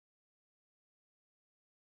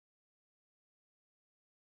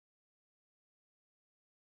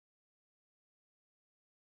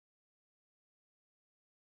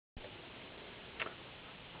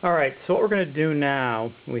Alright, so what we're going to do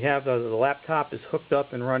now, we have the laptop is hooked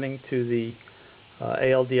up and running to the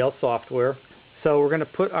ALDL software. So we're going to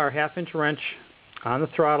put our 1/2-inch wrench on the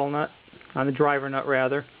throttle nut, on the driver nut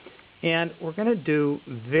rather, and we're going to do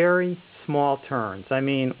very small turns. I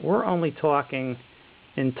mean, we're only talking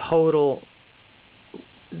in total,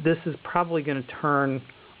 this is probably going to turn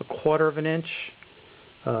 1/4 of an inch,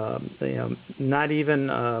 not even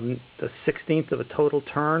the 1/16th of a total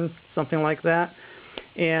turn, something like that.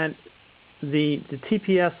 And the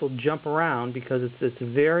TPS will jump around because it's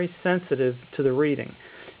very sensitive to the reading.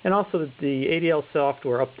 And also the ADL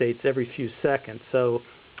software updates every few seconds. So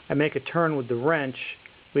I make a turn with the wrench,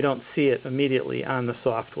 we don't see it immediately on the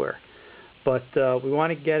software. But we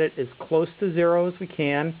want to get it as close to 0 as we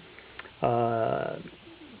can.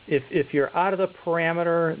 If you're out of the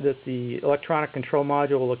parameter that the electronic control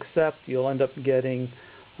module will accept, you'll end up getting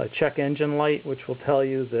a check engine light, which will tell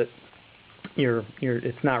you that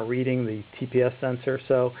it's not reading the TPS sensor.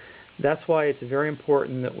 So that's why it's very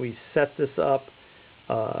important that we set this up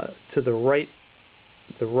to the right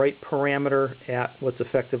parameter at what's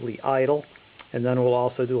effectively idle, and then we'll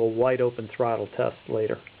also do a wide open throttle test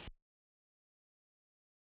later.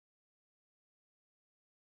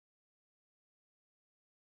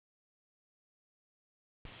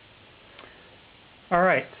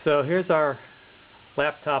 Alright, so here's our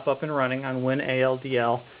laptop up and running on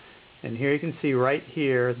WinALDL. And here you can see right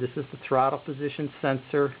here, this is the throttle position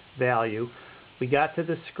sensor value. We got to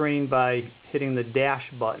this screen by hitting the dash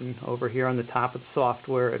button over here on the top of the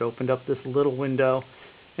software. It opened up this little window,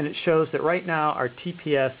 and it shows that right now our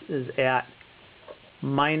TPS is at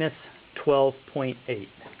 -12.8.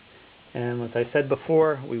 And as I said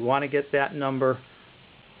before, we want to get that number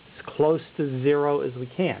as close to 0 as we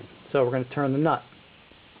can. So we're going to turn the nut.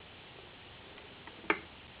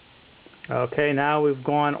 Okay, now we've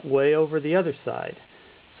gone way over the other side.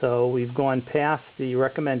 So we've gone past the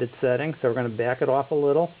recommended setting, so we're going to back it off a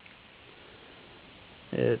little.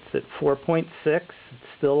 It's at 4.6. It's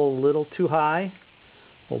still a little too high.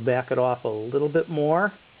 We'll back it off a little bit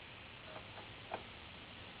more.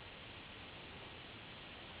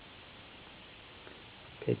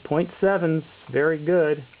 Okay, 0.7's very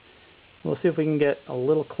good. We'll see if we can get a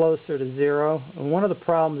little closer to 0. And one of the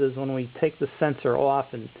problems is when we take the sensor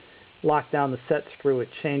off and lock down the set screw, it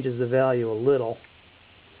changes the value a little.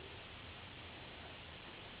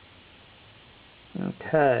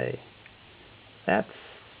 Okay,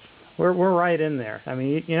 we're right in there. I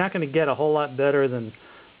mean, you're not going to get a whole lot better than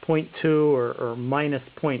 0.2 or minus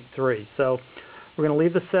 0.3. So we're going to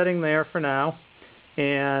leave the setting there for now,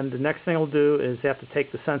 and the next thing we'll do is have to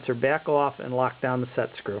take the sensor back off and lock down the set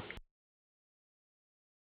screw.